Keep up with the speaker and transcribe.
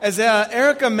As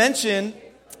Erica mentioned,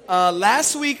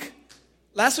 last week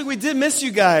we did miss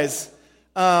you guys.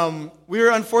 We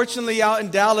were unfortunately out in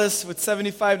Dallas with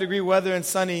 75-degree weather and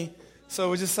sunny,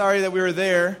 so we're just sorry that we were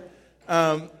there.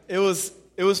 It was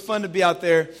fun to be out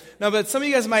there. No, but some of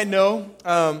you guys might know,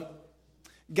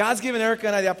 God's given Erica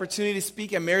and I the opportunity to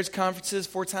speak at marriage conferences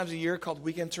 4 times a year called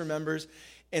Weekend to Remembers.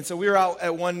 And so we were out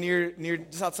at one near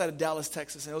just outside of Dallas,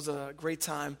 Texas, and it was a great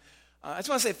time. I just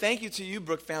want to say thank you to you,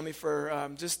 Brook family,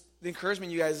 for just the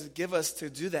encouragement you guys give us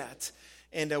to do that.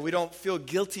 And we don't feel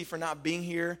guilty for not being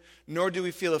here, nor do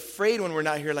we feel afraid when we're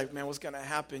not here, like, man, what's going to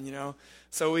happen, you know?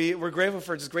 So we're grateful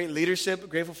for just great leadership,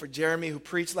 grateful for Jeremy, who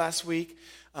preached last week.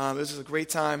 This was a great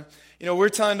time. You know, we're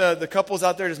telling the couples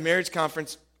out there at this marriage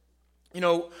conference, you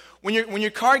know, when your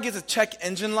car gets a check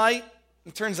engine light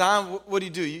and turns on, what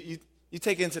do? You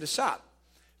take it into the shop.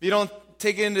 If you don't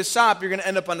take it into the shop, you're going to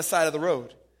end up on the side of the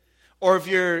road. Or if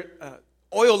your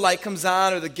oil light comes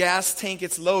on or the gas tank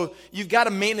gets low, you've got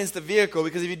to maintenance the vehicle,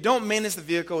 because if you don't maintenance the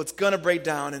vehicle, it's going to break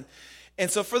down.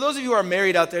 And so for those of you who are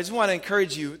married out there, I just want to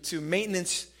encourage you to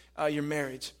maintenance your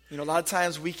marriage. You know, a lot of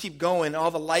times we keep going,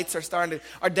 all the lights are starting to,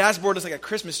 our dashboard looks like a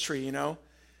Christmas tree, you know.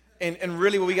 And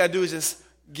really what we got to do is just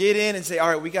get in and say, all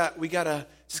right, we got to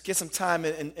just get some time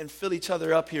and fill each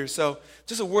other up here. So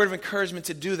just a word of encouragement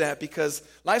to do that, because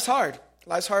life's hard.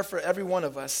 Life's hard for every one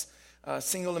of us.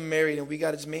 Single and married, and we got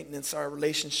to just maintenance our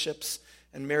relationships,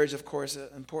 and marriage, of course,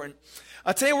 important.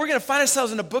 Today we're going to find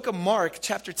ourselves in the book of Mark,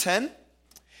 chapter 10,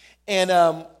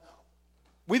 and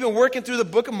we've been working through the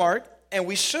book of Mark, and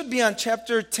we should be on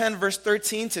chapter 10, verse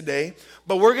 13 today,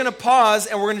 but we're going to pause,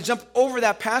 and we're going to jump over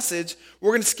that passage.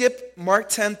 We're going to skip Mark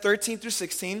 10, 13 through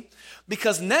 16,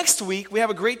 because next week we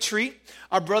have a great treat.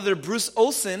 Our brother Bruce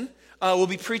Olson will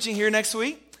be preaching here next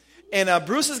week, and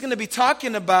Bruce is going to be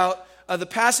talking about the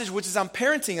passage which is on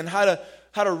parenting and how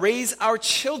to raise our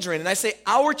children. And I say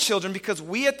our children because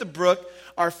we at the Brook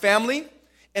are family,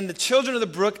 and the children of the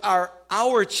Brook are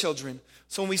our children.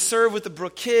 So when we serve with the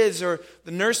Brook kids or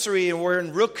the nursery and we're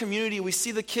in real community, we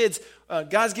see the kids.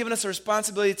 God's given us a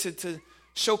responsibility to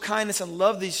show kindness and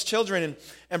love these children.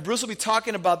 And Bruce will be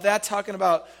talking about that, talking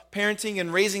about parenting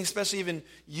and raising, especially even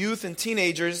youth and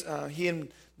teenagers. He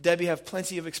and Debbie have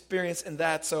plenty of experience in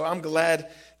that, so I'm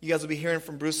glad you guys will be hearing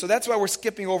from Bruce. So that's why we're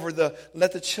skipping over the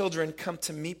let the children come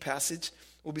to me passage.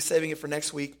 We'll be saving it for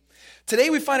next week. Today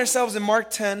we find ourselves in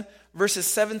Mark 10, verses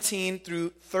 17 through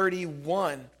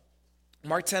 31.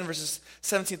 Mark 10, verses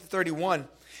 17 through 31.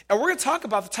 And we're going to talk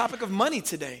about the topic of money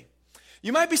today.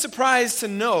 You might be surprised to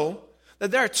know that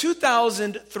there are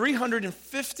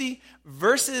 2,350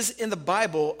 verses in the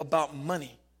Bible about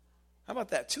money. How about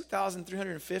that?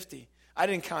 2,350. I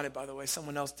didn't count it, by the way.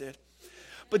 Someone else did.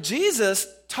 But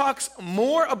Jesus talks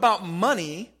more about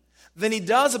money than he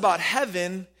does about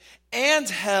heaven and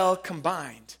hell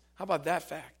combined. How about that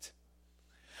fact?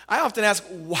 I often ask,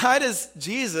 why does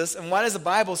Jesus and why does the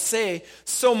Bible say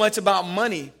so much about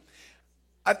money?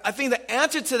 I think the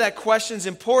answer to that question is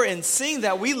important, seeing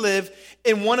that we live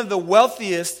in one of the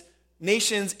wealthiest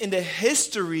nations in the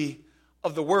history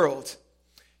of the world.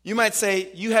 You might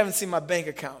say, you haven't seen my bank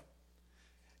account.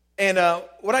 And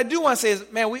what I do want to say is,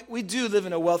 man, we do live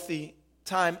in a wealthy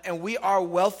time, and we are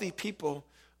wealthy people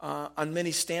on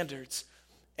many standards.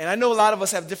 And I know a lot of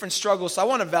us have different struggles, so I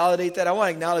want to validate that. I want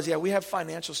to acknowledge, yeah, we have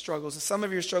financial struggles, and some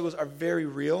of your struggles are very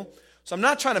real. So I'm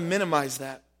not trying to minimize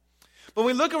that. But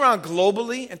when we look around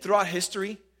globally and throughout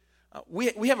history,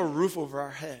 we have a roof over our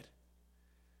head.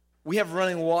 We have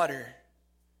running water.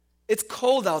 It's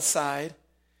cold outside,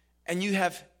 and you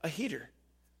have a heater.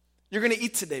 You're going to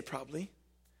eat today, probably.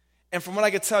 And from what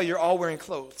I could tell, you're all wearing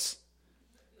clothes.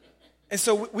 And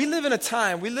so we live in a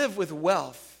time, we live with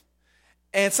wealth.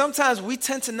 And sometimes we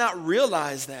tend to not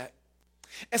realize that.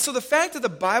 And so the fact that the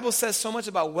Bible says so much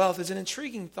about wealth is an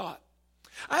intriguing thought.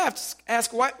 I have to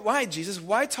ask, why Jesus?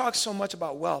 Why talk so much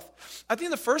about wealth? I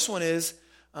think the first one is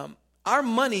our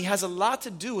money has a lot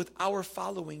to do with our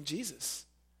following Jesus.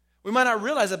 We might not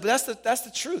realize that, but that's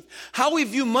the truth. How we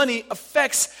view money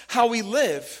affects how we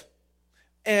live.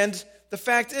 And the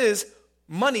fact is,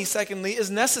 money, secondly, is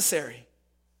necessary.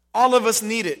 All of us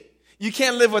need it. You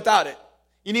can't live without it.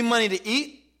 You need money to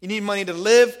eat. You need money to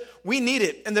live. We need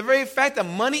it. And the very fact that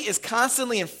money is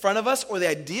constantly in front of us, or the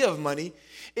idea of money,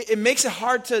 it makes it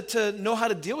hard to know how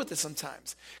to deal with it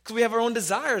sometimes. Because we have our own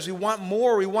desires. We want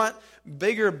more. We want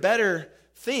bigger, better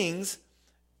things.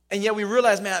 And yet we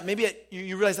realize, man, maybe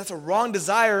you realize that's a wrong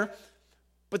desire.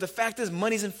 But the fact is,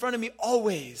 money's in front of me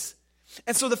always.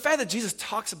 And so the fact that Jesus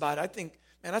talks about it, I think,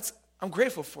 man, I'm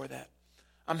grateful for that.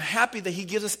 I'm happy that he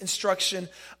gives us instruction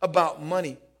about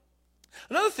money.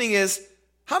 Another thing is,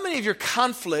 how many of your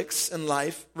conflicts in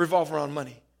life revolve around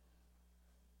money?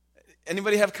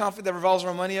 Anybody have conflict that revolves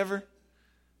around money ever?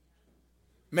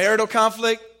 Marital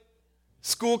conflict,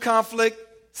 school conflict,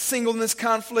 singleness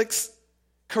conflicts,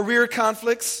 career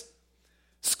conflicts,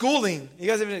 schooling. You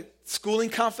guys have any schooling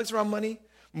conflicts around money?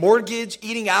 Mortgage,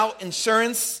 eating out,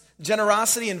 insurance,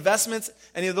 generosity, investments.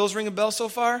 Any of those ring a bell so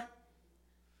far?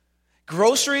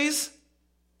 Groceries,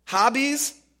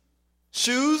 hobbies,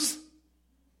 shoes.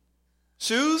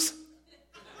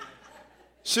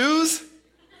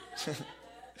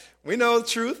 We know the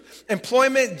truth.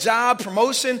 Employment, job,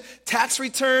 promotion, tax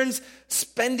returns,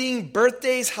 spending,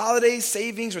 birthdays, holidays,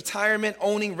 savings, retirement,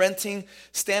 owning, renting,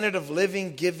 standard of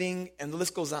living, giving, and the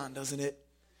list goes on, doesn't it?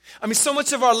 I mean, so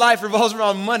much of our life revolves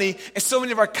around money, and so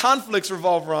many of our conflicts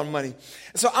revolve around money.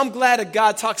 And so I'm glad that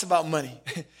God talks about money,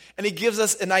 and he gives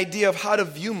us an idea of how to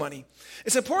view money.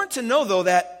 It's important to know, though,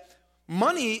 that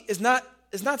money is not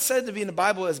said to be in the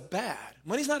Bible as bad.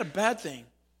 Money's not a bad thing.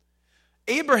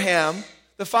 Abraham,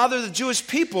 the father of the Jewish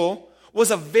people,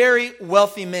 was a very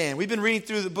wealthy man. We've been reading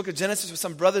through the book of Genesis with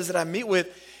some brothers that I meet with,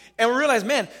 and we realized,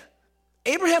 man,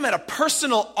 Abraham had a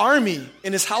personal army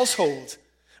in his household.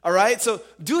 All right? So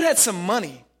dude had some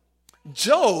money.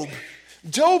 Job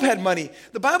had money.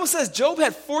 The Bible says Job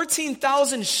had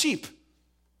 14,000 sheep.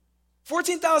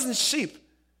 14,000 sheep.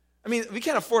 I mean, we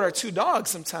can't afford our 2 dogs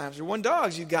sometimes, or 1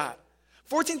 dog you got.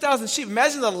 14,000 sheep.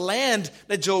 Imagine the land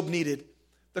that Job needed.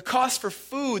 The cost for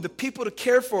food, the people to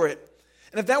care for it.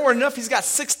 And if that were enough, he's got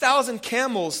 6,000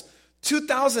 camels,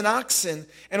 2,000 oxen,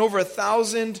 and over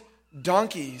 1,000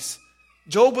 donkeys.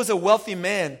 Job was a wealthy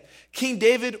man. King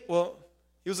David, well,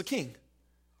 he was a king.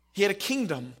 He had a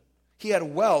kingdom. He had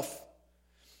wealth.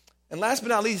 And last but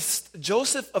not least,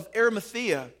 Joseph of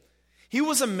Arimathea. He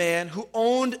was a man who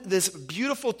owned this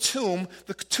beautiful tomb,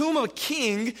 the tomb of a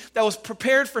king that was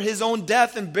prepared for his own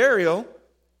death and burial.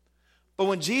 But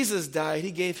when Jesus died,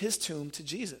 he gave his tomb to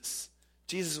Jesus.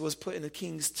 Jesus was put in a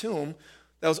king's tomb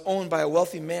that was owned by a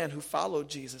wealthy man who followed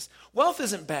Jesus. Wealth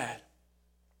isn't bad.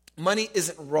 Money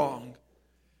isn't wrong.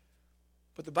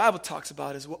 What the Bible talks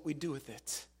about is what we do with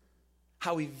it,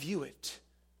 how we view it,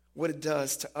 what it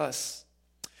does to us.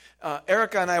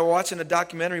 Erica and I were watching a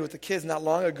documentary with the kids not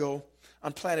long ago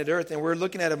on planet Earth, and we were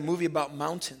looking at a movie about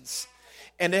mountains.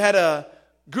 And they had a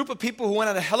group of people who went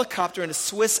on a helicopter in the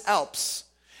Swiss Alps.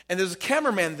 And there's a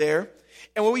cameraman there.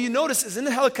 And what you notice is in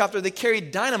the helicopter, they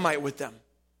carried dynamite with them.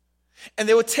 And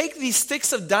they would take these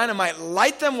sticks of dynamite,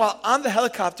 light them while on the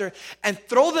helicopter, and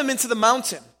throw them into the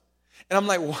mountain. And I'm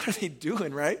like, what are they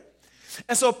doing, right?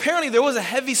 And so apparently there was a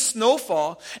heavy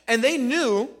snowfall, and they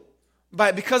knew,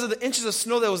 because of the inches of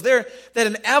snow that was there, that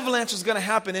an avalanche was going to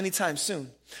happen anytime soon.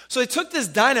 So they took this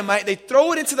dynamite, they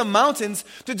throw it into the mountains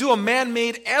to do a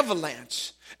man-made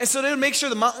avalanche. And so they would make sure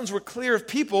the mountains were clear of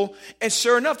people, and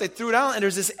sure enough, they threw it out, and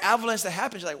there's this avalanche that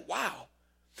happens. You're like, wow.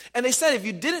 And they said if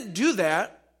you didn't do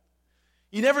that,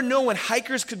 you never know when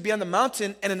hikers could be on the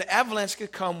mountain, and an avalanche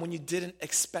could come when you didn't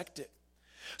expect it.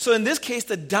 So in this case,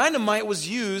 the dynamite was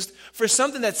used for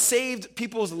something that saved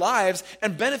people's lives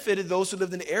and benefited those who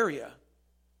lived in the area.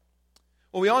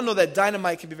 Well, we all know that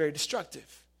dynamite can be very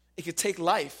destructive. It could take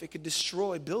life. It could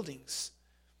destroy buildings.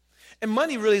 And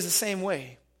money really is the same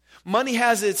way. Money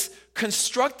has its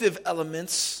constructive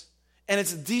elements and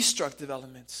its destructive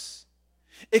elements.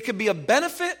 It could be a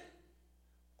benefit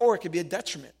or it could be a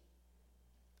detriment.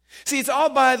 See, it's all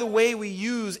by the way we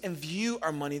use and view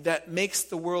our money that makes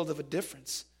the world of a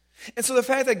difference. And so the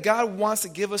fact that God wants to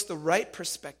give us the right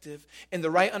perspective and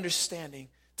the right understanding,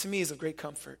 to me, is a great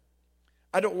comfort.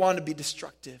 I don't want to be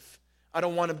destructive. I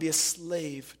don't want to be a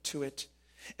slave to it.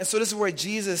 And so this is where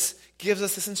Jesus gives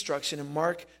us this instruction in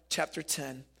Mark chapter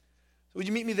 10. Would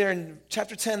you meet me there in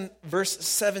chapter 10, verse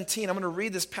 17? I'm going to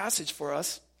read this passage for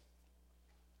us.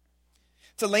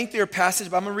 It's a lengthier passage,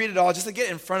 but I'm going to read it all just to get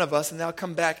it in front of us, and then I'll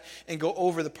come back and go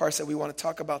over the parts that we want to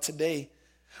talk about today.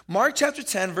 Mark chapter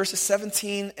 10, verses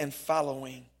 17 and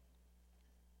following.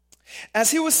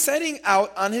 As he was setting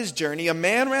out on his journey, a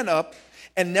man ran up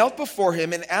and knelt before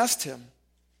him and asked him,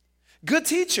 "Good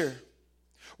teacher,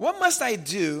 what must I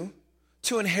do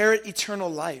to inherit eternal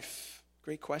life?"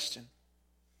 Great question.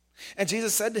 And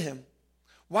Jesus said to him,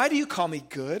 "Why do you call me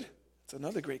good?" That's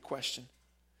another great question.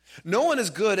 "No one is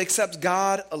good except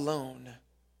God alone.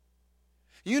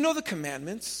 You know the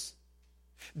commandments.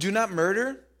 Do not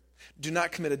murder. Do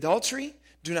not commit adultery.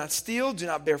 Do not steal. Do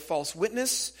not bear false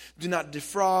witness. Do not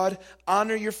defraud.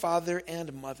 Honor your father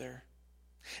and mother."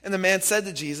 And the man said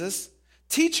to Jesus,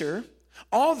 "Teacher,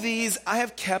 all these I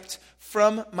have kept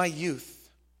from my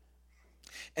youth."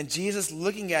 And Jesus,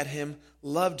 looking at him,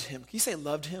 loved him. Can you say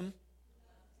loved him?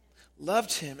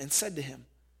 Loved him and said to him,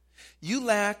 "You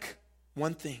lack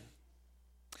one thing.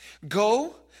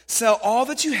 Go, Sell all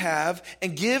that you have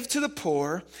and give to the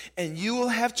poor, and you will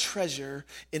have treasure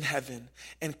in heaven.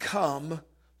 And come,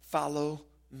 follow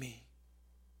me."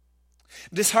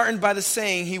 Disheartened by the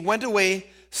saying, he went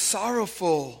away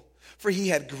sorrowful, for he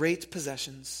had great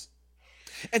possessions.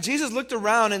 And Jesus looked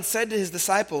around and said to his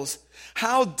disciples,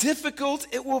 "How difficult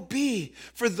it will be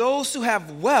for those who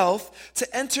have wealth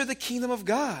to enter the kingdom of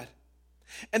God."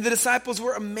 And the disciples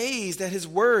were amazed at his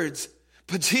words.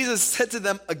 But Jesus said to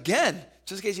them again,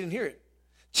 just in case you didn't hear it,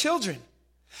 "Children,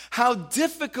 how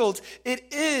difficult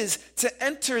it is to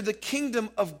enter the kingdom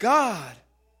of God.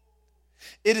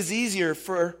 It is easier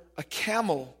for a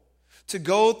camel to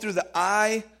go through the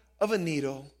eye of a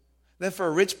needle than for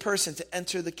a rich person to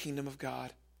enter the kingdom of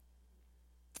God."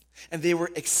 And they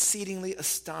were exceedingly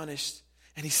astonished.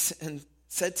 And he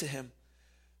said to him,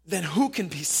 "Then who can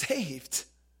be saved?"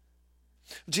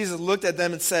 Jesus looked at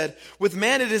them and said, "With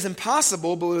man it is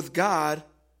impossible, but with God,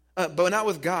 but not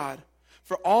with God.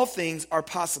 For all things are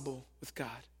possible with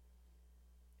God."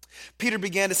 Peter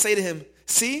began to say to him,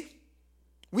 "See,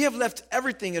 we have left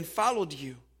everything and followed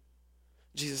you."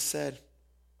 Jesus said,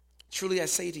 "Truly I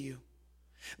say to you,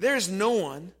 there is no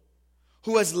one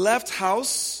who has left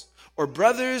house or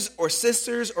brothers or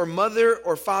sisters or mother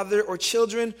or father or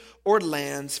children or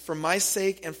lands for my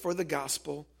sake and for the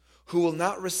gospel, who will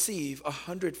not receive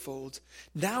 100-fold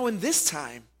now in this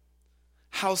time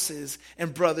houses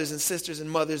and brothers and sisters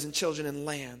and mothers and children and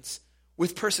lands,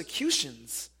 with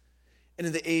persecutions, and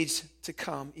in the age to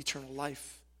come eternal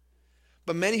life.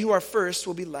 But many who are first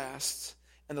will be last,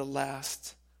 and the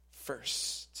last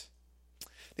first."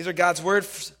 These are God's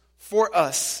words for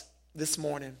us this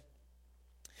morning.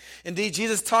 Indeed,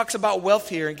 Jesus talks about wealth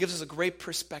here and gives us a great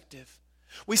perspective.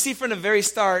 We see from the very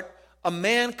start, a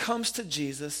man comes to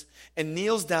Jesus and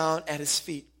kneels down at his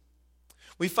feet.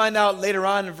 We find out later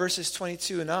on in verses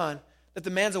 22 and on that the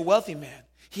man's a wealthy man.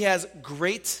 He has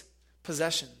great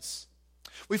possessions.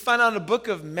 We find out in the book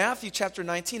of Matthew chapter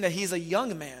 19 that he's a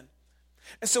young man.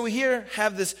 And so we here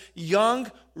have this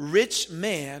young, rich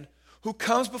man who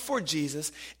comes before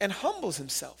Jesus and humbles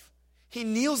himself. He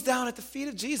kneels down at the feet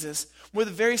of Jesus with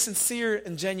a very sincere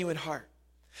and genuine heart.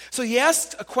 So he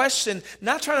asks a question,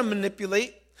 not trying to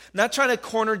manipulate, not trying to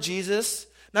corner Jesus,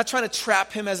 not trying to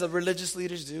trap him as the religious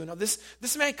leaders do. No, this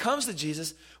man comes to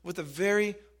Jesus with a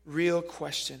very real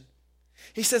question.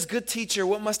 He says, "Good teacher,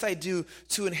 what must I do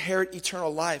to inherit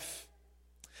eternal life?"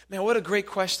 Man, what a great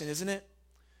question, isn't it?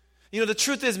 You know, the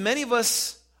truth is, many of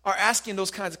us are asking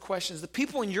those kinds of questions. The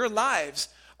people in your lives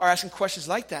are asking questions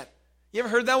like that. You ever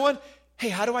heard that one? Hey,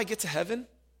 how do I get to heaven?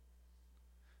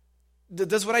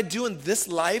 Does what I do in this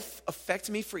life affect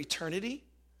me for eternity?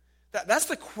 That's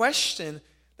the question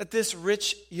that this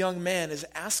rich young man is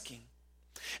asking.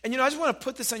 And I just want to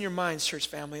put this on your minds, church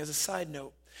family, as a side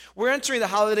note. We're entering the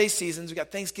holiday seasons. We got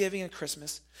Thanksgiving and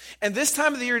Christmas. And this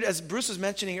time of the year, as Bruce was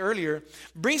mentioning earlier,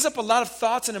 brings up a lot of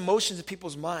thoughts and emotions in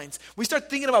people's minds. We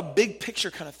start thinking about big picture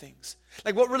kind of things.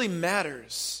 Like what really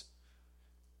matters.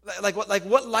 Like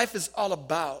what life is all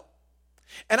about.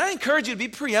 And I encourage you to be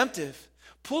preemptive.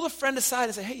 Pull a friend aside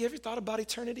and say, "Hey, you ever thought about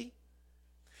eternity?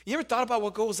 You ever thought about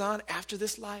what goes on after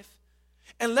this life?"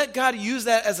 And let God use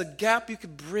that as a gap you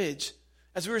could bridge.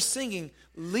 As we were singing,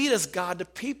 "Lead us, God, to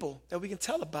people that we can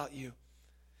tell about you."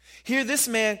 Here, this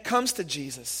man comes to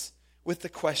Jesus with the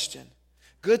question,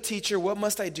 "Good teacher, what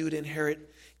must I do to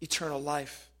inherit eternal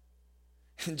life?"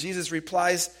 And Jesus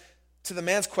replies to the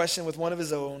man's question with one of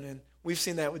his own, and we've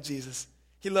seen that with Jesus.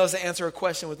 He loves to answer a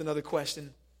question with another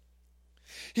question.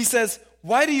 He says,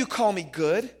 "Why do you call me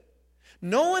good?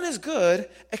 No one is good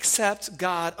except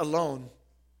God alone."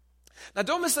 Now,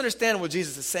 don't misunderstand what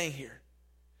Jesus is saying here.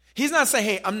 He's not saying,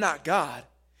 "Hey, I'm not God."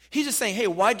 He's just saying, "Hey,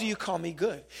 why do you call me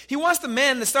good?" He wants the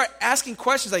man to start asking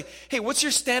questions like, "Hey, what's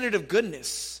your standard of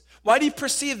goodness? Why do you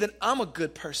perceive that I'm a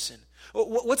good person?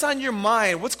 What's on your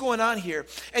mind? What's going on here?"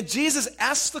 And Jesus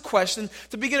asks the question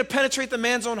to begin to penetrate the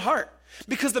man's own heart.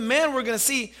 Because the man, we're going to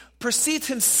see, perceived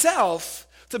himself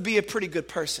to be a pretty good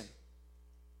person.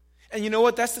 And you know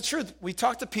what? That's the truth. We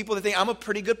talk to people that think, "I'm a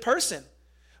pretty good person."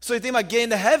 So you think about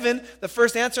getting to heaven, the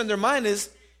first answer in their mind is,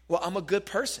 "Well, I'm a good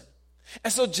person."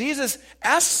 And so Jesus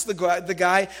asks the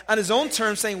guy on his own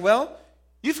terms, saying, "Well,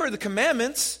 you've heard the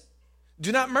commandments.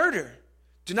 Do not murder.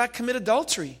 Do not commit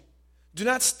adultery. Do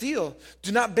not steal.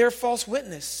 Do not bear false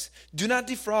witness. Do not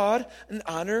defraud, and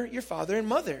honor your father and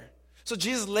mother." So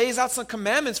Jesus lays out some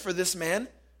commandments for this man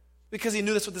because he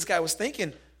knew that's what this guy was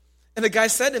thinking. And the guy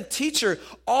said to him, "Teacher,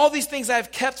 all these things I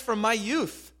have kept from my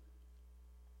youth."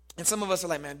 And some of us are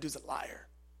like, "Man, dude's a liar.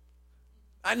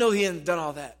 I know he hadn't done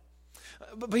all that."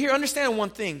 But here, understand one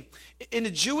thing. In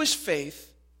the Jewish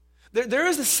faith, There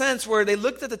is a sense where they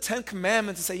looked at the 10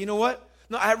 commandments and say, you know what?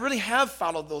 No, I really have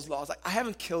followed those laws. Like, I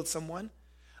haven't killed someone.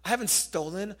 I haven't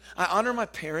stolen. I honor my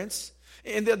parents.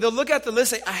 And they'll look at the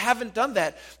list and say, I haven't done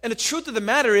that. And the truth of the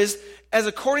matter is, as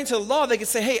according to the law, they can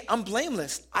say, hey, I'm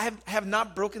blameless. I have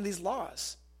not broken these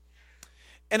laws.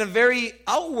 And a very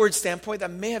outward standpoint,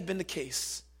 that may have been the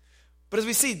case. But as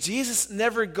we see, Jesus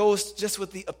never goes just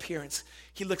with the appearance.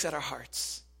 He looks at our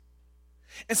hearts.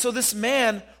 And so this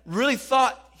man really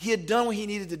thought he had done what he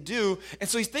needed to do. And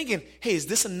so he's thinking, hey, is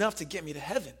this enough to get me to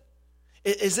heaven?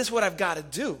 Is this what I've got to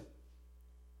do?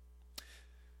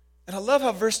 And I love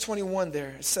how verse 21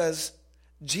 there, it says,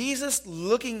 Jesus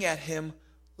looking at him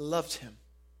loved him.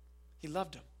 He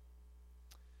loved him.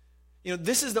 You know,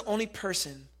 this is the only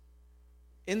person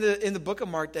in the book of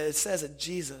Mark that it says that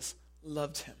Jesus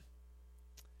loved him.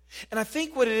 And I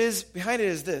think what it is behind it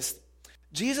is this.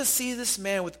 Jesus sees this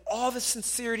man with all the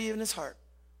sincerity in his heart.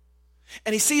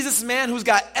 And he sees this man who's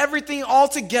got everything all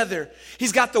together.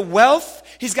 He's got the wealth.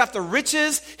 He's got the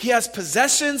riches. He has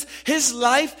possessions. His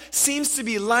life seems to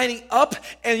be lining up.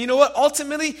 And you know what?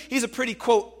 Ultimately, he's a pretty,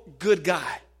 quote, good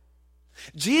guy.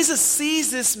 Jesus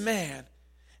sees this man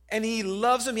and he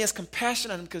loves him. He has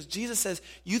compassion on him because Jesus says,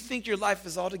 you think your life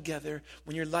is all together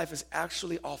when your life is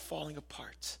actually all falling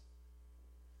apart.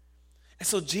 And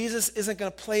so Jesus isn't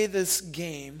going to play this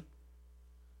game,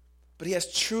 but he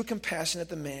has true compassion at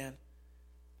the man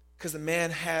because the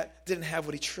man didn't have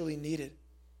what he truly needed.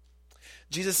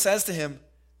 Jesus says to him,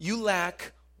 you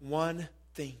lack one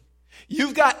thing.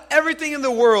 You've got everything in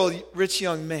the world, rich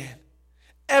young man.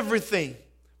 Everything.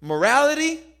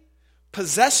 Morality,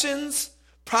 possessions,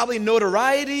 probably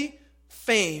notoriety,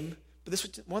 fame. But this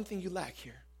is one thing you lack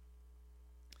here.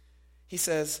 He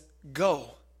says, go.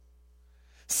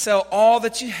 Sell all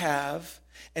that you have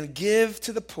and give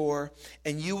to the poor,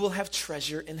 and you will have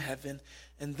treasure in heaven,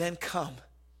 and then come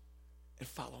and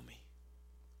follow me.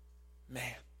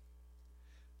 Man,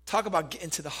 talk about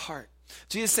getting to the heart.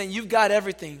 Jesus is saying, you've got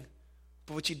everything,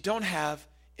 but what you don't have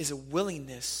is a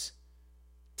willingness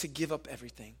to give up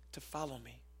everything, to follow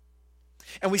me.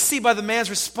 And we see by the man's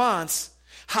response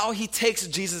how he takes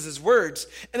Jesus' words.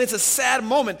 And it's a sad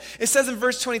moment. It says in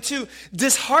verse 22,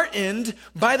 disheartened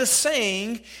by the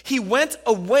saying, he went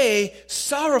away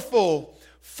sorrowful,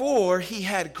 for he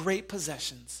had great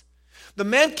possessions. The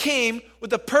man came with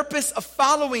the purpose of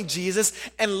following Jesus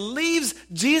and leaves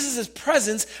Jesus'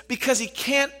 presence because he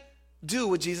can't do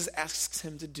what Jesus asks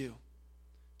him to do.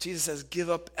 Jesus says, give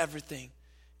up everything,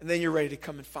 and then you're ready to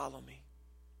come and follow me.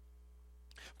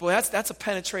 Boy, that's a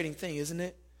penetrating thing, isn't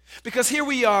it? Because here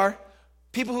we are,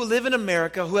 people who live in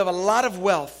America, who have a lot of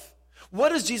wealth. What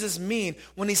does Jesus mean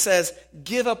when he says,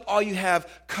 give up all you have,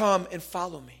 come and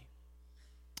follow me?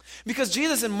 Because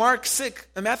Jesus in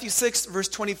Matthew 6, verse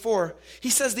 24, he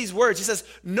says these words. He says,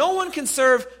 no one can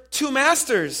serve two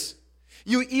masters.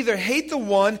 You either hate the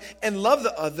one and love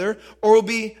the other, or will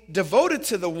be devoted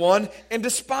to the one and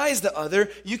despise the other.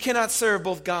 You cannot serve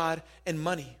both God and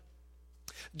money.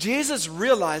 Jesus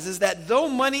realizes that though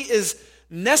money is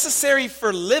necessary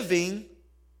for living,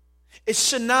 it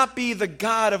should not be the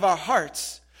God of our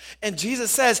hearts. And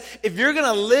Jesus says, if you're going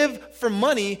to live for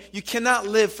money, you cannot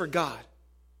live for God.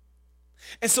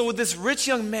 And so with this rich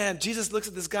young man, Jesus looks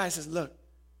at this guy and says, look,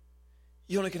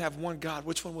 you only can have one God.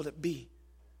 Which one will it be?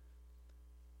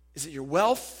 Is it your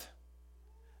wealth,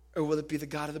 or will it be the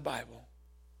God of the Bible?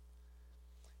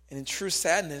 And in true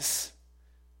sadness,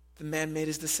 the man made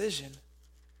his decision,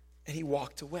 and he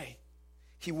walked away.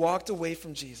 He walked away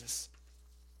from Jesus.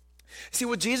 See,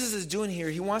 what Jesus is doing here,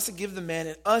 he wants to give the man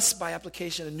and us, by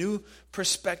application, a new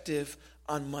perspective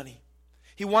on money.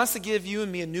 He wants to give you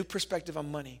and me a new perspective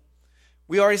on money.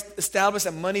 We already established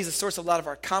that money is the source of a lot of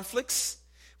our conflicts.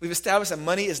 We've established that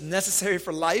money is necessary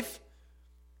for life.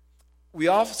 We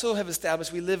also have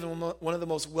established we live in one of the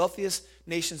most wealthiest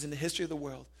nations in the history of the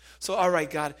world. So, all right,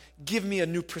 God, give me a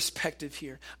new perspective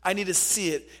here. I need to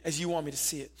see it as you want me to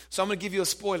see it. So I'm going to give you a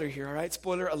spoiler here, all right?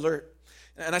 Spoiler alert.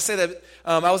 And I say that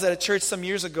I was at a church some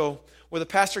years ago where the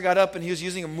pastor got up and he was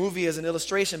using a movie as an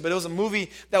illustration, but it was a movie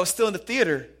that was still in the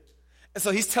theater. And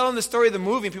so he's telling the story of the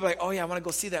movie, and people are like, oh, yeah, I want to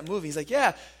go see that movie. He's like,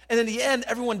 yeah. And in the end,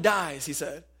 everyone dies, he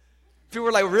said. People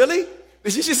were like, really?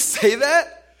 Did you just say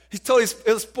that? He told you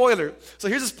it was a spoiler. So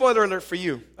here's a spoiler alert for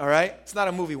you, all right? It's not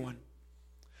a movie one.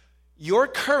 Your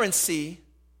currency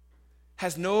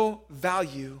has no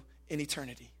value in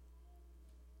eternity.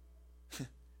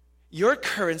 Your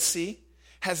currency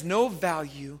has no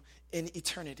value in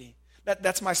eternity.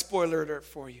 That's my spoiler alert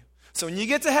for you. So when you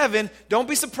get to heaven, don't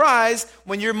be surprised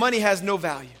when your money has no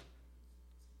value.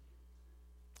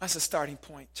 That's a starting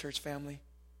point, church family.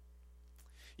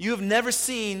 You have never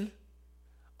seen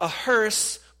a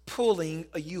hearse pulling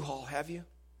a U-Haul, have you?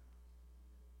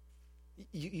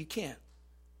 You can't.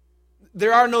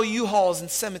 There are no U-Hauls in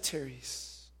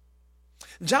cemeteries.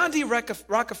 John D.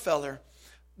 Rockefeller,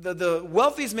 the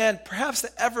wealthiest man perhaps to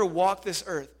ever walk this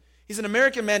earth. He's an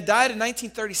American man, died in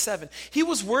 1937. He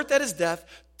was worth at his death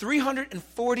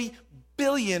 $340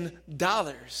 billion.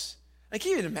 I can't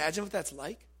even imagine what that's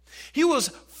like. He was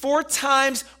 4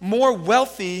 times more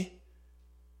wealthy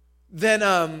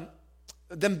than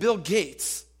Bill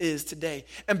Gates is today.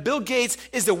 And Bill Gates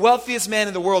is the wealthiest man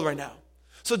in the world right now.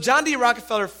 So John D.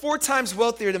 Rockefeller, 4 times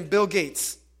wealthier than Bill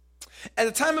Gates. At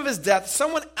the time of his death,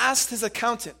 someone asked his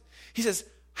accountant, he says,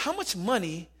 how much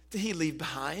money did he leave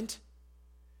behind?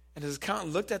 And his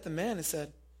accountant looked at the man and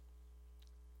said,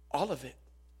 all of it.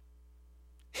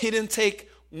 He didn't take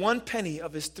 1 penny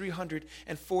of his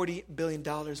 $340 billion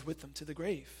with him to the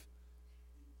grave.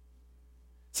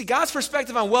 See, God's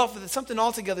perspective on wealth is something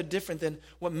altogether different than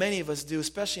what many of us do,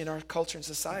 especially in our culture and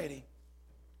society.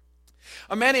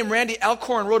 A man named Randy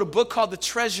Alcorn wrote a book called The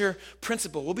Treasure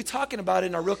Principle. We'll be talking about it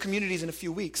in our Real Communities in a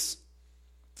few weeks.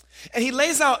 And he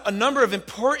lays out a number of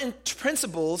important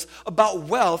principles about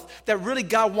wealth that really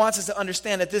God wants us to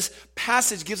understand, that this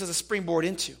passage gives us a springboard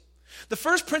into. The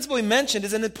first principle he mentioned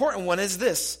is an important one, is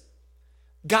this: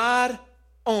 God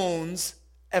owns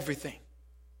everything.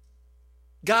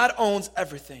 God owns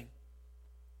everything.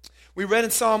 We read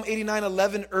in Psalm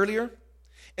 89:11 earlier,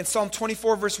 and Psalm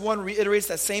 24 verse 1 reiterates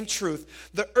that same truth.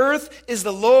 The earth is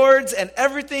the Lord's and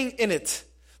everything in it,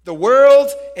 the world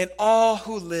and all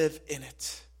who live in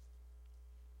it.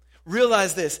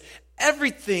 Realize this: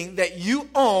 everything that you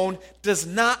own does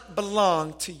not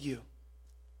belong to you.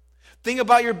 Think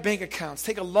about your bank accounts.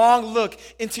 Take a long look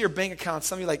into your bank accounts.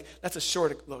 Some of you are like, that's a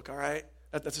short look, all right?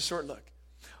 That's a short look.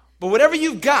 But whatever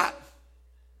you've got,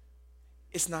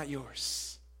 it's not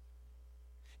yours.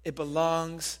 It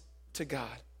belongs to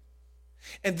God.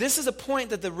 And this is a point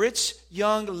that the rich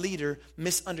young leader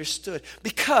misunderstood.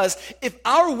 Because if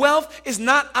our wealth is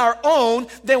not our own,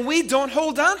 then we don't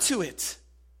hold on to it.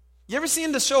 You ever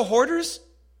seen the show Hoarders?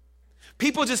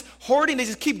 People just hoarding, they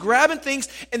just keep grabbing things,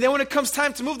 and then when it comes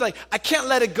time to move, they're like, I can't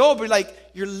let it go. But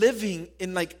you're living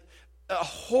in like a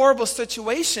horrible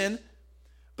situation,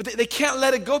 but they can't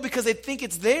let it go because they think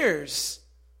it's theirs.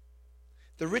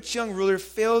 The rich young ruler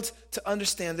failed to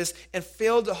understand this and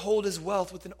failed to hold his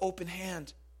wealth with an open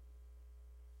hand.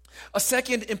 A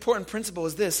second important principle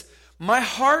is this: my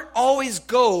heart always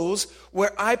goes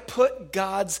where I put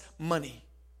God's money.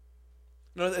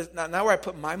 No, not where I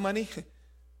put my money.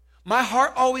 My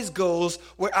heart always goes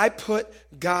where I put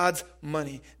God's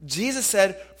money. Jesus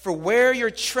said, for where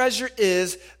your treasure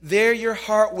is, there your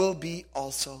heart will be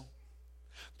also.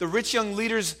 The rich young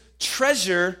leader's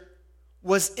treasure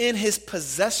was in his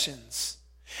possessions.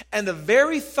 And the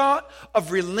very thought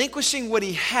of relinquishing what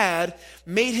he had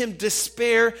made him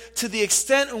despair to the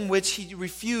extent in which he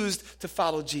refused to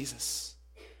follow Jesus.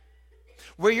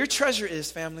 Where your treasure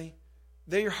is, family,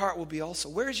 there your heart will be also.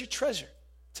 Where is your treasure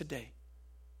today?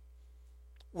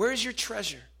 Where is your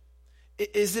treasure?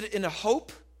 Is it in a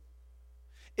hope?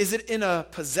 Is it in a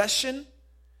possession?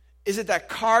 Is it that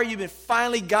car you've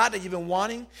finally got that you've been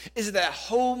wanting? Is it that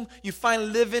home you finally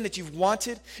live in that you've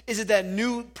wanted? Is it that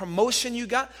new promotion you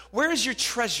got? Where is your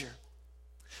treasure?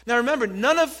 Now remember,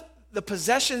 none of the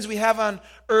possessions we have on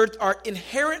earth are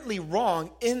inherently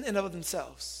wrong in and of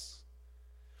themselves.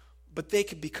 But they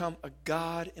could become a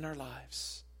god in our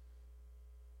lives.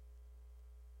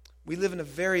 We live in a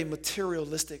very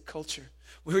materialistic culture.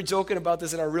 We were joking about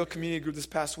this at our Real Community group this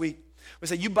past week. We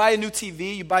said, you buy a new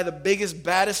TV, you buy the biggest,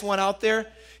 baddest one out there,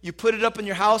 you put it up in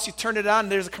your house, you turn it on,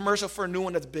 and there's a commercial for a new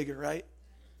one that's bigger, right?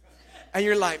 And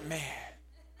you're like, man,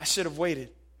 I should have waited.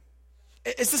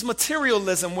 It's this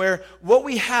materialism where what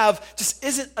we have just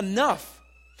isn't enough.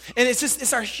 And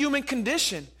it's our human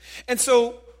condition. And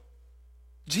so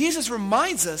Jesus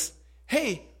reminds us,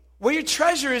 hey, where your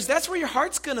treasure is, that's where your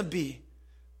heart's going to be.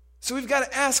 So we've got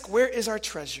to ask, where is our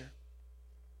treasure?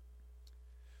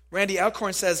 Randy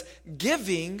Alcorn says,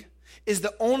 giving is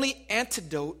the only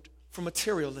antidote for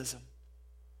materialism.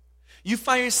 You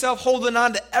find yourself holding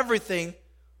on to everything.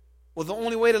 Well, the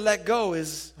only way to let go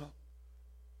is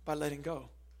by letting go,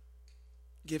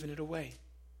 giving it away.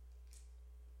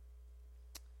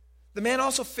 The man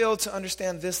also failed to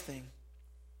understand this thing: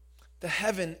 that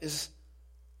heaven is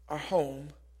our home,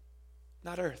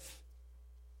 not earth.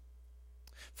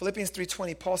 Philippians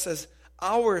 3:20, Paul says,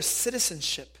 our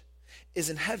citizenship is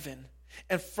in heaven,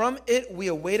 and from it we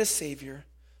await a Savior,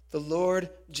 the Lord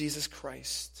Jesus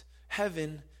Christ.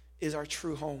 Heaven is our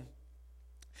true home.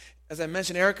 As I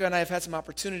mentioned, Erica and I have had some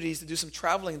opportunities to do some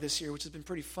traveling this year, which has been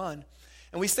pretty fun.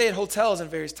 And we stay at hotels in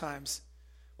various times.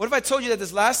 What if I told you that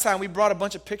this last time we brought a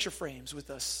bunch of picture frames with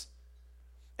us?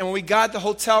 And when we got the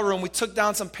hotel room, we took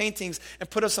down some paintings and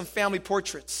put up some family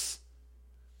portraits.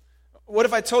 What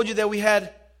if I told you that we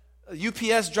had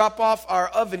UPS drop off our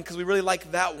oven because we really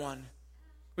liked that one?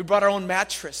 We brought our own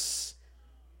mattress.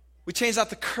 We changed out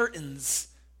the curtains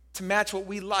to match what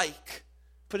we like.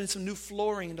 Put in some new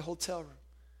flooring in the hotel room.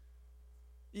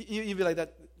 You'd be like,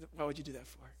 that. Why would you do that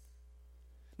for?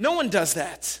 No one does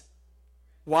that.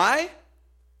 Why?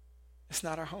 It's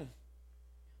not our home.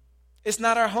 It's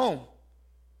not our home.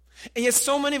 And yet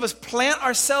so many of us plant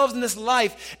ourselves in this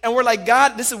life and we're like,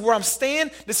 God, this is where I'm staying.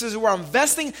 This is where I'm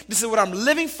investing. This is what I'm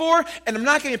living for. And I'm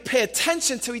not going to pay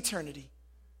attention to eternity.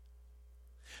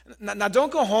 Now,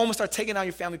 don't go home and start taking out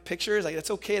your family pictures. Like,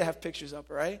 it's okay to have pictures up,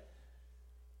 all right?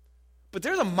 But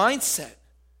there's a mindset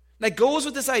that goes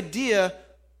with this idea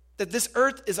that this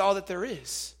earth is all that there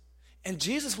is. And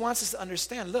Jesus wants us to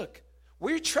understand, look,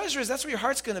 where your treasure is, that's where your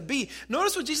heart's going to be.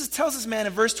 Notice what Jesus tells this man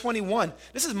in verse 21.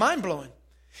 This is mind-blowing.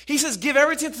 He says, give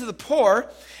everything to the poor,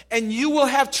 and you will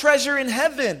have treasure in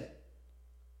heaven.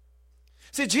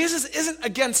 See, Jesus isn't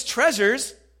against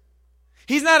treasures.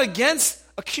 He's not against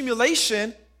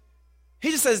accumulation.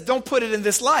 He just says, don't put it in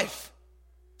this life.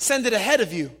 Send it ahead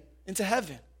of you into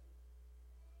heaven.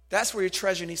 That's where your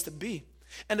treasure needs to be.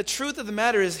 And the truth of the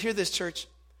matter is, hear this, church,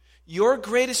 your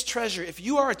greatest treasure, if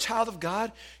you are a child of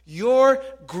God, your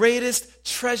greatest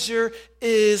treasure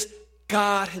is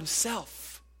God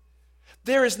himself.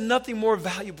 There is nothing more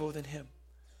valuable than him.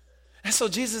 And so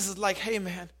Jesus is like, hey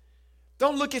man,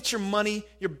 don't look at your money,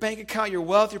 your bank account, your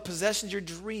wealth, your possessions, your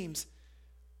dreams.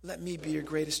 Let me be your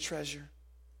greatest treasure.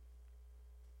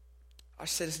 Our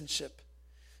citizenship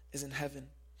is in heaven.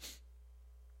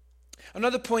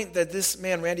 Another point that this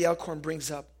man, Randy Alcorn,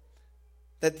 brings up,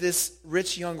 that this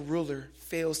rich young ruler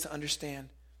fails to understand,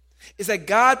 is that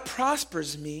God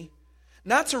prospers me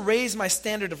not to raise my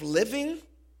standard of living,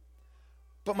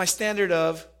 but my standard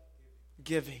of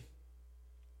giving.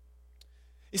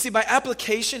 You see, by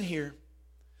application here,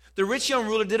 the rich young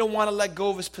ruler didn't want to let go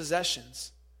of his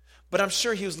possessions, but I'm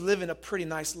sure he was living a pretty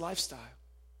nice lifestyle.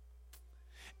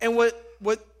 And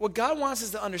what God wants us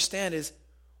to understand is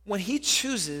when he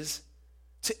chooses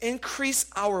to increase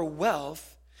our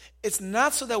wealth, it's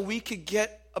not so that we could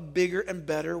get a bigger and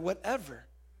better whatever.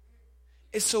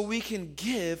 It's so we can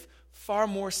give far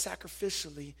more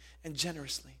sacrificially and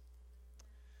generously.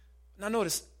 Now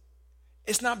notice,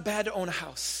 it's not bad to own a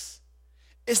house.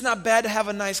 It's not bad to have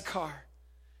a nice car.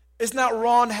 It's not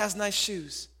wrong to have nice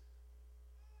shoes.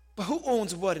 But who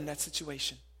owns what in that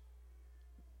situation?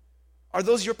 Are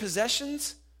those your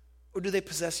possessions, or do they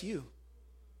possess you?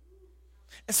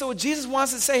 And so what Jesus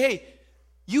wants to say, hey,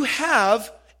 you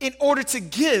have in order to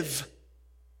give.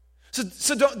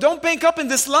 So don't bank up in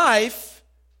this life.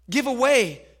 Give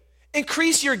away.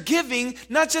 Increase your giving,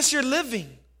 not just your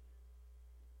living.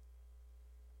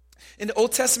 In the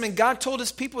Old Testament, God told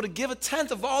his people to give a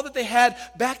tenth of all that they had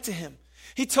back to him.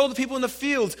 He told the people in the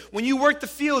fields, when you work the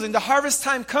fields and the harvest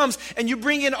time comes and you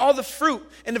bring in all the fruit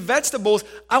and the vegetables,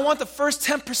 I want the first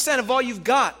 10% of all you've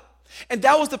got. And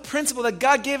that was the principle that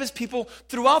God gave his people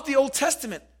throughout the Old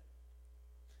Testament.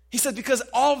 He said, because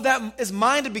all of that is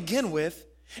mine to begin with,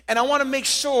 and I want to make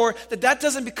sure that that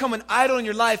doesn't become an idol in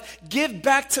your life. Give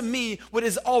back to me what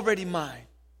is already mine.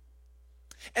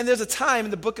 And there's a time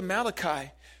in the book of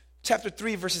Malachi, chapter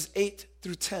 3, verses 8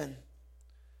 through 10,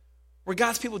 where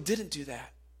God's people didn't do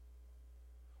that.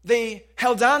 They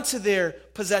held on to their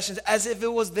possessions as if it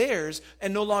was theirs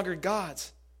and no longer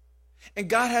God's. And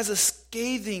God has a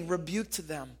scathing rebuke to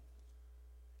them.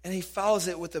 And he follows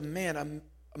it with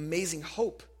amazing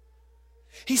hope.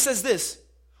 He says this,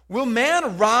 will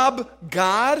man rob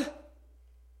God?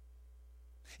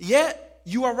 Yet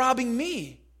you are robbing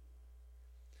me.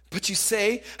 But you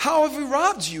say, how have we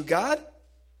robbed you, God?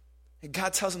 And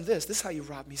God tells him this is how you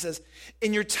rob me. He says,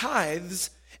 in your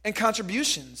tithes and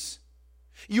contributions.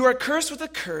 You are cursed with a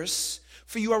curse,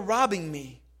 for you are robbing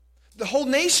me, the whole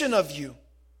nation of you.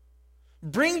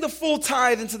 Bring the full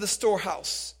tithe into the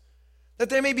storehouse, that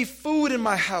there may be food in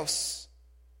my house,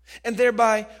 and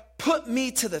thereby put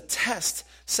me to the test,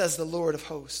 says the Lord of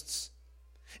hosts.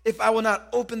 If I will not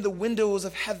open the windows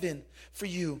of heaven for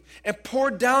you and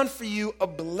pour down for you a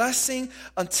blessing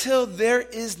until there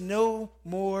is no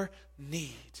more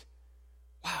need.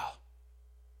 Wow.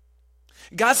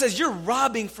 God says, you're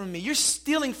robbing from me. You're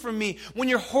stealing from me when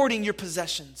you're hoarding your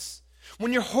possessions,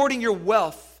 when you're hoarding your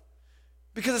wealth,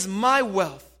 because it's my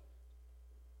wealth.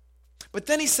 But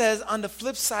then he says, on the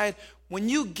flip side, when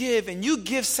you give and you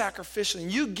give sacrificially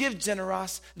and you give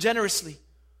generously,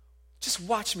 just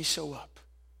watch me show up.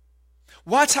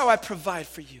 Watch how I provide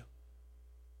for you.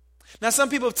 Now, some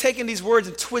people have taken these words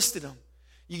and twisted them.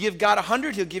 You give God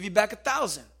 100, he'll give you back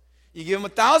 1,000. You give him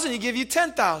 1,000, he'll give you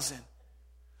 10,000.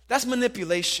 That's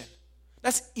manipulation.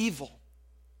 That's evil.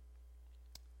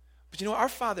 But you know, our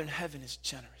Father in heaven is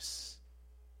generous.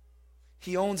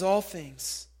 He owns all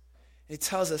things. And he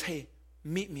tells us, hey,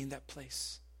 meet me in that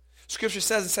place. Scripture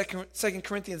says in 2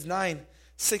 Corinthians 9,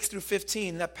 6 through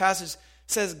 15, that passage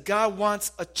says God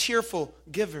wants a cheerful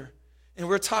giver. And we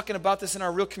were talking about this in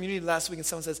our real community last week, and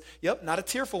someone says, yep, not a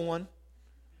tearful one.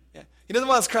 Yeah. He doesn't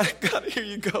want us crying, God, here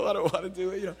you go, I don't want to do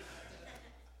it.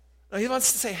 No, he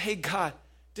wants to say, hey, God,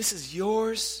 this is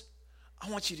yours. I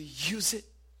want you to use it.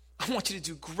 I want you to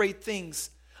do great things.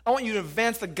 I want you to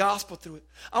advance the gospel through it.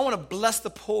 I want to bless the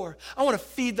poor. I want to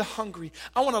feed the hungry.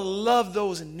 I want to love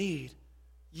those in need.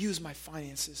 Use my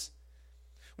finances.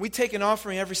 We take an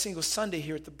offering every single Sunday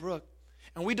here at the Brook,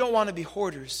 and we don't want to be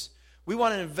hoarders. We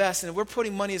want to invest, and we're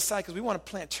putting money aside because we want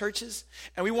to plant churches,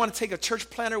 and we want to take a church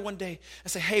planter one day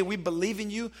and say, hey, we believe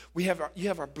in you. You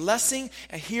have our blessing,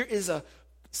 and here is a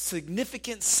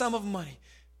significant sum of money.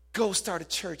 Go start a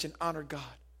church and honor God.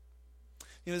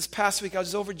 You know, this past week, I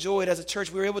was overjoyed as a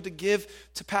church. We were able to give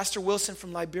to Pastor Wilson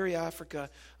from Liberia, Africa,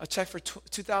 a check for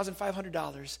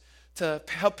 $2,500 to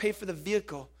help pay for the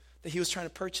vehicle that he was trying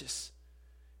to purchase.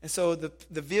 And so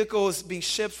the vehicle is being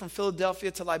shipped from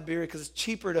Philadelphia to Liberia because it's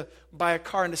cheaper to buy a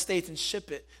car in the States and ship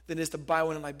it than it is to buy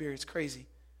one in Liberia. It's crazy.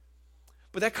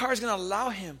 But that car is going to allow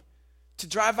him to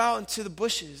drive out into the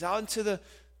bushes, out into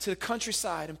the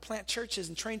countryside and plant churches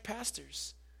and train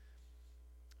pastors.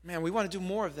 Man, we want to do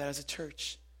more of that as a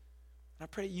church. And I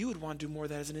pray that you would want to do more of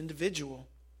that as an individual.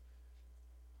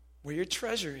 Where your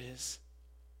treasure is,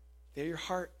 there your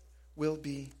heart will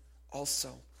be also.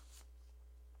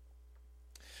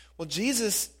 Well,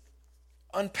 Jesus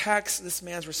unpacks this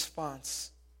man's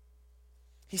response.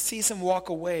 He sees him walk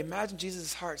away. Imagine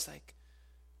Jesus' heart's like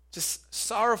just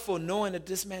sorrowful knowing that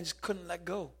this man just couldn't let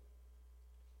go.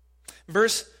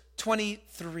 Verse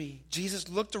 23, Jesus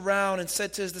looked around and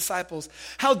said to his disciples,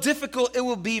 how difficult it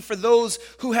will be for those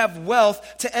who have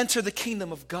wealth to enter the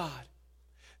kingdom of God.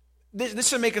 This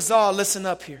should make us all listen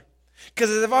up here. Because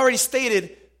as I've already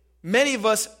stated, many of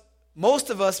us, most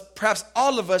of us, perhaps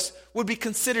all of us, would be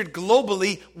considered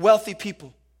globally wealthy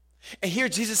people. And here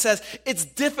Jesus says, it's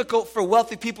difficult for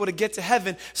wealthy people to get to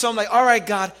heaven. So I'm like, all right,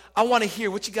 God, I want to hear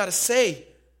what you got to say.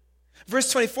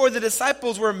 Verse 24, the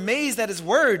disciples were amazed at his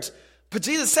words. But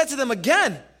Jesus said to them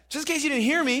again, just in case you didn't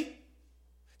hear me,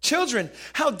 children,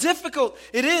 how difficult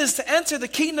it is to enter the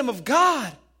kingdom of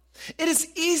God. It is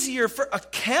easier for a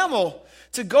camel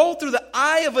to go through the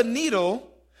eye of a needle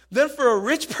than for a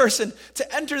rich person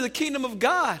to enter the kingdom of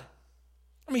God.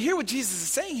 I mean, hear what Jesus is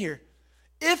saying here.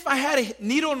 If I had a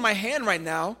needle in my hand right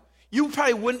now, you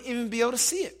probably wouldn't even be able to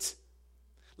see it,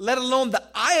 let alone the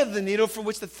eye of the needle from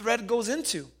which the thread goes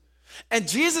into. And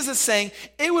Jesus is saying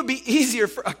it would be easier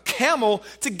for a camel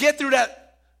to get through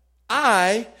that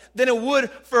eye than it would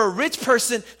for a rich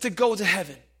person to go to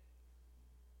heaven.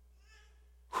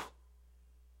 Whew.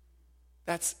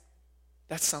 That's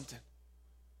something.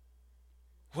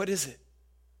 What is it?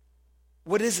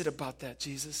 What is it about that,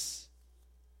 Jesus?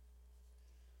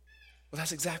 Well,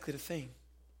 that's exactly the thing.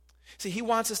 See, he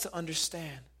wants us to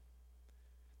understand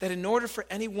that in order for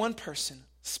any one person,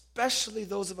 especially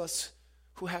those of us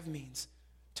who have means,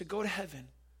 to go to heaven,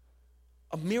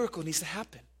 a miracle needs to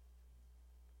happen.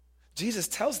 Jesus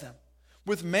tells them,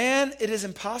 with man it is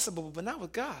impossible, but not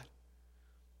with God.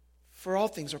 For all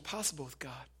things are possible with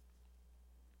God.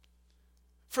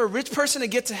 For a rich person to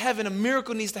get to heaven, a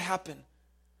miracle needs to happen.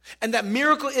 And that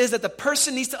miracle is that the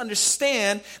person needs to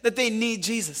understand that they need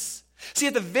Jesus. See,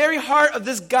 at the very heart of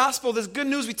this gospel, this good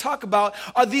news we talk about,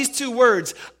 are these two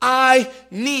words, I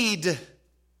need.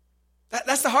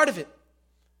 That's the heart of it.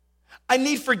 I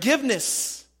need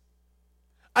forgiveness.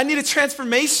 I need a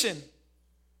transformation.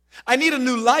 I need a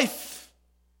new life.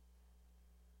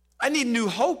 I need new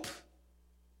hope.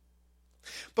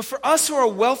 But for us who are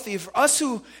wealthy, for us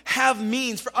who have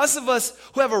means, for us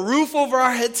who have a roof over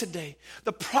our head today,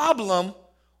 the problem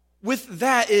with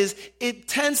that is it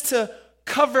tends to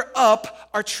cover up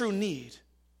our true need.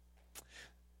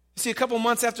 You see, a couple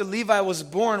months after Levi was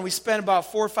born, we spent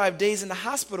about 4 or 5 days in the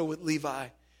hospital with Levi.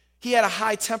 He had a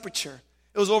high temperature.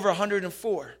 It was over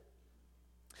 104.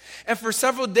 And for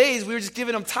several days, we were just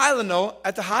giving him Tylenol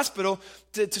at the hospital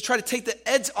to try to take the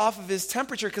edge off of his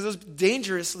temperature because it was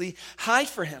dangerously high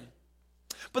for him.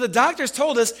 But the doctors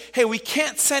told us, hey, we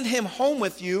can't send him home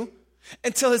with you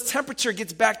until his temperature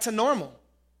gets back to normal.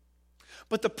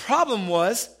 But the problem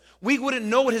was, We wouldn't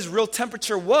know what his real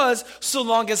temperature was so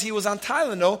long as he was on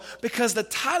Tylenol, because the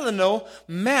Tylenol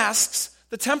masks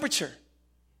the temperature.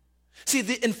 See,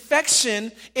 the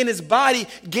infection in his body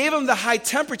gave him the high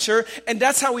temperature, and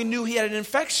that's how we knew he had an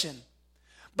infection.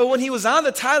 But when he was on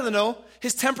the Tylenol,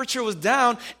 his temperature was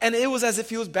down, and it was as if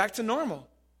he was back to normal.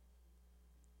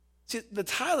 See, the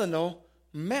Tylenol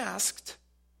masked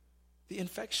the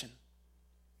infection.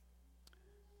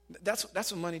 That's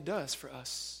what money does for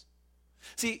us.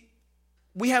 See,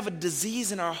 we have a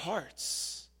disease in our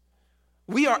hearts.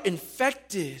 We are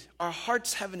infected. Our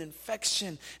hearts have an infection,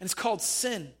 and it's called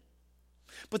sin.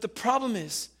 But the problem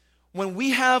is, when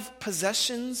we have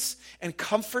possessions and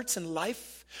comforts in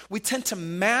life, we tend to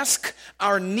mask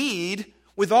our need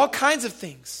with all kinds of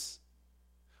things.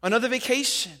 Another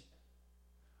vacation,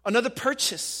 another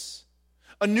purchase,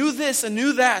 a new this, a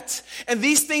new that. And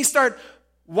these things start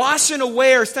washing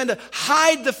away or tend to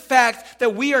hide the fact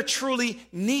that we are truly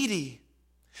needy.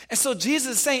 And so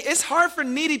Jesus is saying it's hard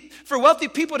for wealthy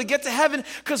people to get to heaven,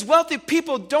 because wealthy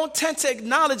people don't tend to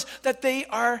acknowledge that they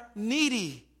are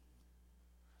needy.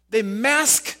 They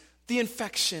mask the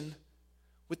infection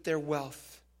with their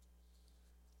wealth.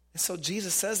 And so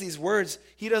Jesus says these words.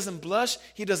 He doesn't blush.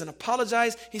 He doesn't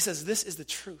apologize. He says, this is the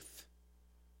truth.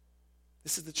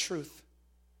 This is the truth.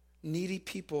 Needy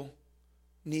people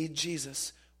need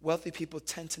Jesus. Wealthy people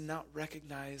tend to not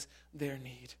recognize their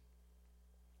need.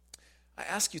 I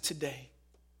ask you today,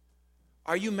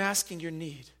 are you masking your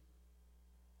need?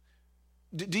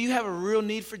 Do you have a real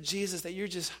need for Jesus that you're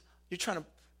trying to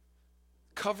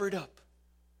cover it up?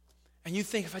 And you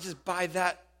think, if I just buy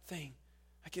that thing,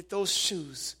 I get those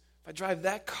shoes, if I drive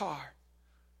that car,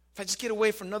 if I just get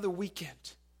away for another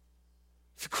weekend,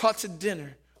 if I go out to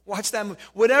dinner, watch that movie,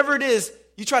 whatever it is,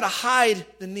 you try to hide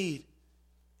the need.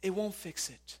 It won't fix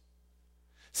it.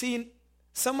 See,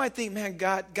 some might think, man,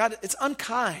 God, it's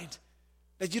unkind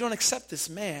that you don't accept this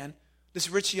man, this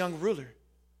rich young ruler.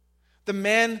 The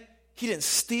man, he didn't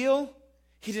steal,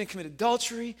 he didn't commit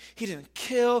adultery, he didn't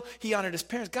kill, he honored his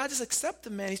parents. God, just accept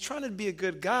the man. He's trying to be a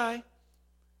good guy.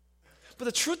 But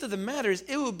the truth of the matter is,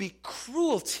 it would be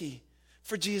cruelty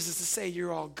for Jesus to say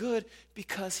you're all good,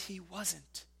 because he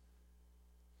wasn't.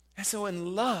 And so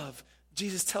in love,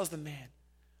 Jesus tells the man,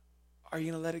 are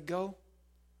you going to let it go?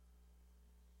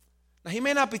 Now, he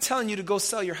may not be telling you to go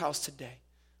sell your house today.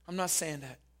 I'm not saying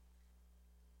that.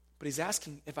 But he's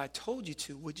asking, if I told you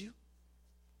to, would you?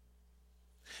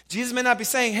 Jesus may not be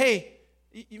saying, hey,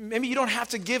 maybe you don't have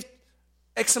to give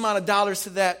X amount of dollars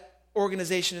to that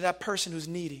organization, to that person who's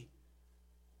needy.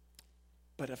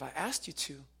 But if I asked you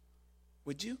to,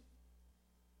 would you?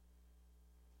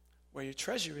 Where your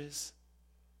treasure is,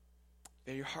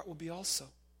 there your heart will be also.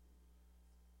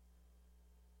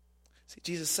 See,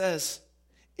 Jesus says,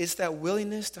 it's that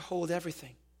willingness to hold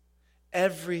everything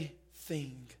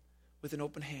with an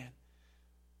open hand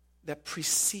that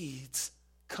precedes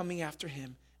coming after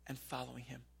him and following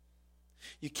him.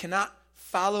 You cannot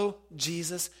follow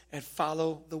Jesus and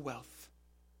follow the wealth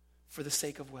for the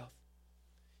sake of wealth.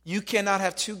 You cannot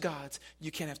have two gods. You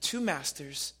can't have two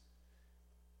masters.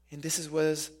 And this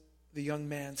was the young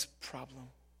man's problem.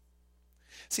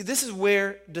 See, this is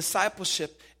where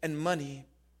discipleship and money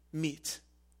meet.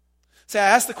 See, I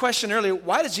asked the question earlier,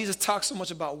 why does Jesus talk so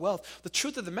much about wealth? The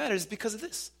truth of the matter is because of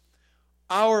this.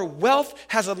 Our wealth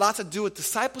has a lot to do with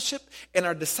discipleship, and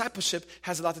our discipleship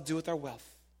has a lot to do with our wealth.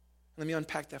 Let me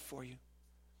unpack that for you.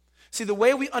 See, the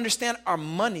way we understand our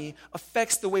money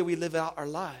affects the way we live out our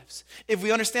lives. If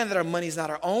we understand that our money is not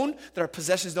our own, that our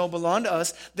possessions don't belong to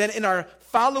us, then in our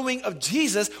following of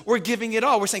Jesus, we're giving it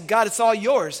all. We're saying, God, it's all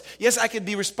yours. Yes, I could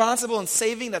be responsible in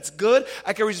saving. That's good.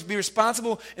 I could be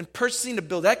responsible in purchasing to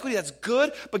build equity. That's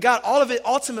good. But God, all of it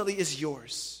ultimately is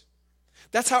yours.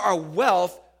 That's how our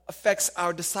wealth affects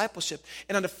our discipleship.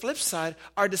 And on the flip side,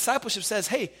 our discipleship says,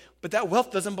 hey, but that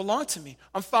wealth doesn't belong to me.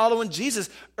 I'm following Jesus.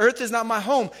 Earth is not my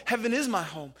home. Heaven is my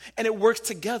home. And it works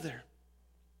together.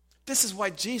 This is why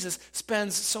Jesus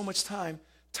spends so much time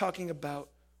talking about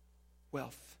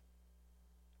wealth.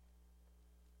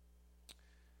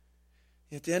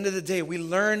 At the end of the day, we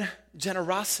learn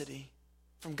generosity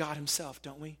from God himself,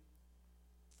 don't we?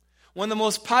 One of the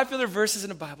most popular verses in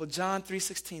the Bible, John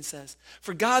 3:16 says,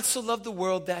 for God so loved the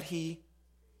world that he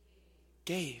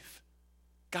gave.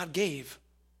 God gave.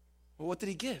 Well, what did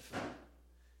he give?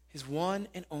 His one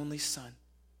and only Son,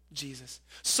 Jesus,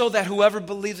 so that whoever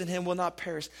believes in him will not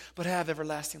perish, but have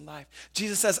everlasting life.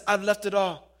 Jesus says, I've left it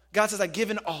all. God says, I've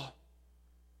given all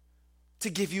to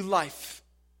give you life.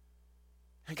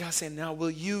 And God's saying, now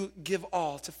will you give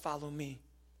all to follow me?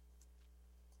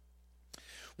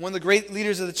 One of the great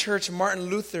leaders of the church, Martin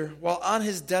Luther, while on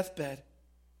his deathbed,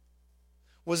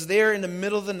 was there in the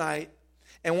middle of the night,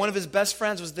 and one of his best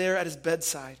friends was there at his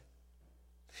bedside.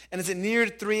 And as it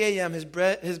neared 3 a.m.,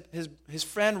 his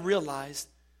friend realized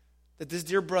that this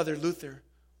dear brother, Luther,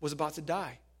 was about to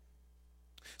die.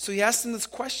 So he asked him this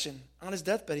question on his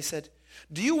deathbed. He said,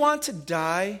 "Do you want to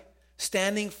die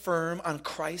standing firm on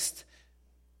Christ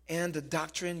and the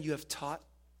doctrine you have taught?"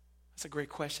 That's a great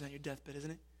question on your deathbed,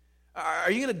 isn't it? Are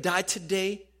you going to die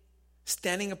today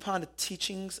standing upon the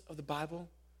teachings of the Bible?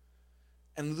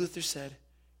 And Luther said,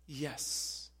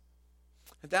 yes.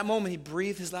 At that moment, he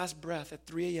breathed his last breath at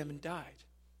 3 a.m. and died.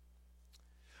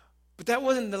 But that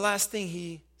wasn't the last thing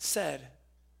he said,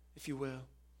 if you will.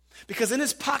 Because in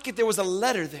his pocket, there was a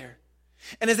letter there.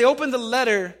 And as they opened the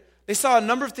letter, they saw a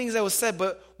number of things that was said,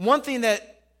 but one thing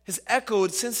that has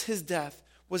echoed since his death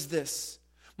was this.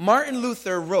 Martin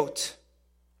Luther wrote,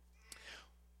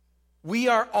 "We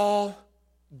are all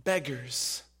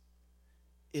beggars.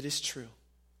 It is true."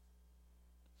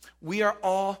 We are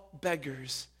all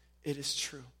beggars. It is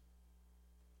true.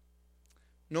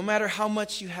 No matter how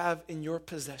much you have in your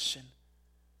possession,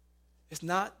 it's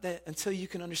not that until you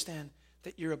can understand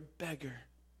that you're a beggar,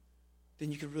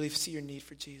 then you can really see your need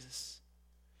for Jesus.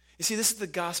 You see, this is the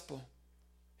gospel.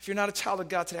 If you're not a child of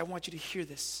God today, I want you to hear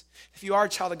this. If you are a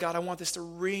child of God, I want this to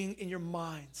ring in your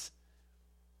minds.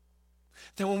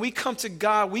 That when we come to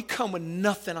God, we come with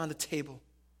nothing on the table.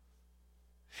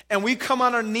 And we come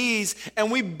on our knees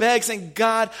and we beg saying,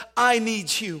 "God, I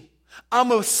need you.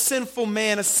 I'm a sinful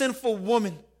man, a sinful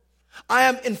woman. I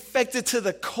am infected to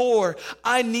the core.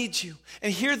 I need you."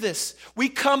 And hear this. We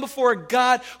come before a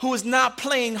God who is not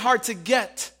playing hard to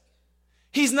get.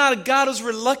 He's not a God who's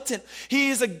reluctant. He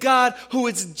is a God who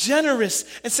is generous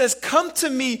and says, "Come to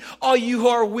me, all you who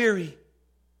are weary.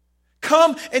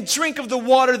 Come and drink of the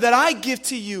water that I give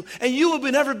to you, and you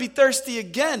will never be thirsty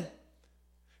again.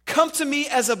 Come to me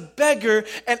as a beggar,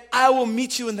 and I will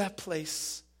meet you in that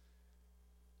place."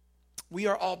 We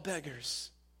are all beggars.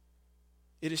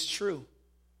 It is true.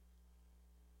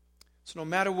 So no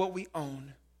matter what we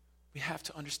own, we have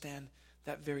to understand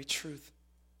that very truth.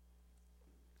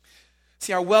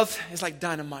 See, our wealth is like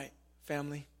dynamite,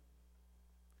 family.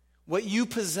 What you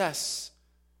possess,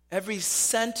 every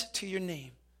cent to your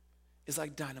name, is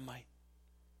like dynamite.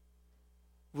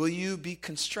 Will you be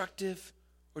constructive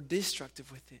or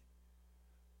destructive with it?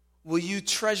 Will you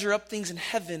treasure up things in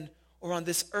heaven or on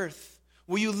this earth?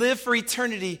 Will you live for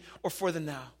eternity or for the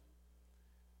now?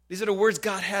 These are the words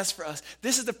God has for us.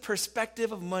 This is the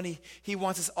perspective of money He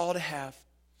wants us all to have,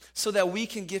 so that we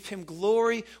can give Him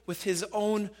glory with His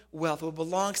own wealth, what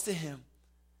belongs to Him,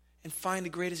 and find the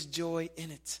greatest joy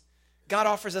in it. God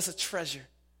offers us a treasure,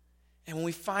 and when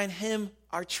we find Him,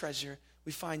 our treasure,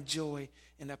 we find joy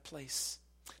in that place.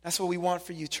 That's what we want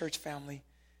for you, church family,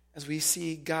 as we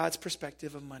see God's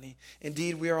perspective of money.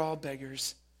 Indeed, we are all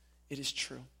beggars. It is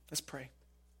true. Let's pray.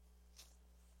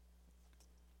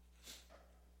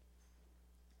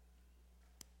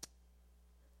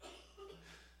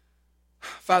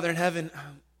 Father in heaven,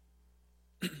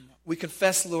 we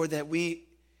confess, Lord, that we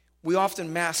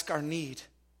often mask our need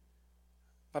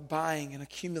by buying and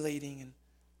accumulating and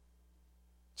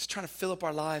just trying to fill up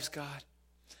our lives, God.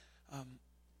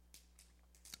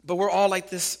 But we're all like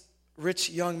this rich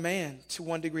young man to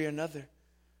one degree or another.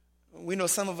 We know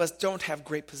some of us don't have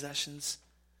great possessions.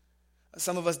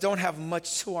 Some of us don't have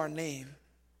much to our name.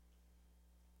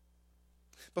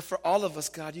 But for all of us,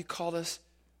 God, you called us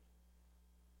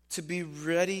to be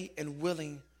ready and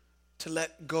willing to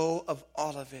let go of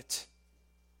all of it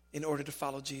in order to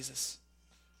follow Jesus.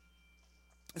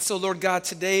 And so, Lord God,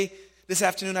 today, this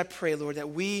afternoon, I pray, Lord, that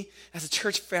we as a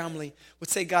church family would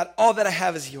say, God, all that I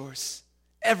have is yours.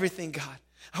 Everything, God.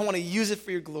 I want to use it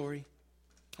for your glory.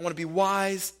 I want to be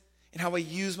wise in how I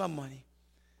use my money.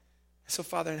 So,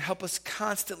 Father, and help us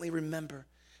constantly remember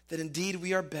that indeed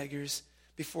we are beggars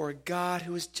before a God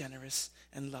who is generous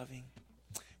and loving.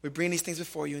 We bring these things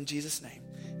before you in Jesus' name.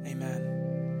 Amen.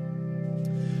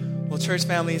 Well, church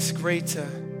family, it's great to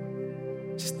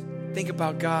just think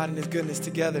about God and His goodness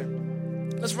together.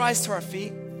 Let's rise to our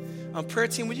feet. Prayer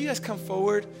team, would you guys come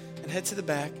forward and head to the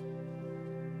back?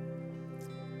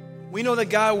 We know that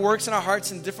God works in our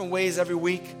hearts in different ways every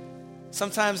week.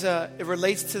 Sometimes it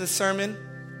relates to the sermon.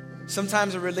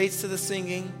 Sometimes it relates to the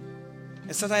singing.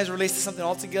 And sometimes it relates to something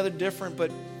altogether different.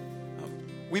 But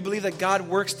we believe that God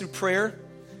works through prayer.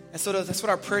 And so that's what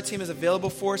our prayer team is available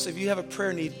for. So if you have a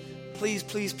prayer need, please,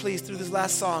 please, please, through this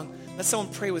last song, let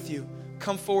someone pray with you.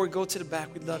 Come forward, go to the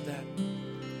back. We'd love that.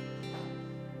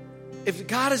 If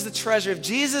God is the treasure, if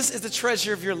Jesus is the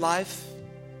treasure of your life,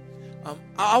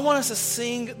 I want us to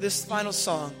sing this final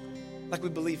song like we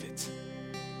believe it.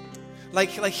 like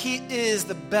he is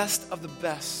the best of the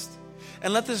best.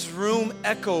 And let this room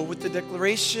echo with the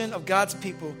declaration of God's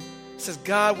people. It says,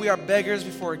 God, we are beggars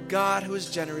before a God who is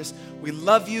generous. We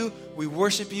love you, we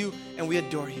worship you, and we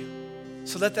adore you.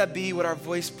 So let that be what our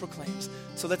voice proclaims.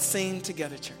 So let's sing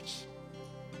together, church.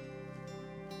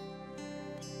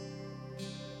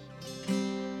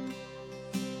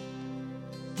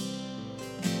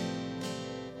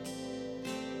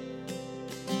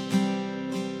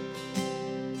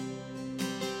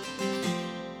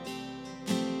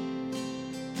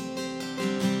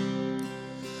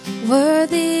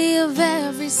 Worthy of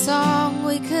every song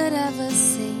we could ever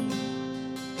sing,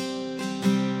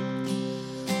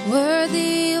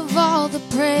 worthy of all the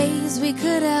praise we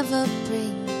could ever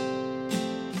bring,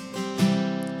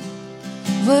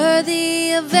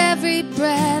 worthy of every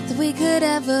breath we could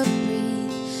ever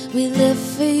breathe. We live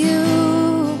for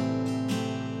you.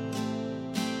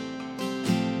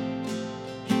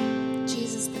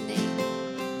 Jesus, the name.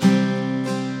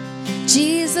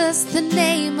 Jesus, the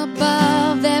name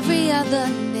above every other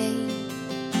name.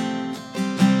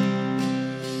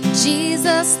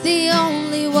 Jesus, the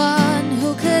only one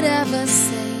who could ever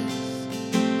save.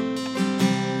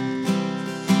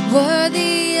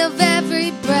 Worthy of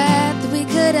every breath we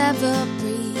could ever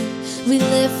breathe. We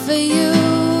live for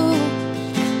you.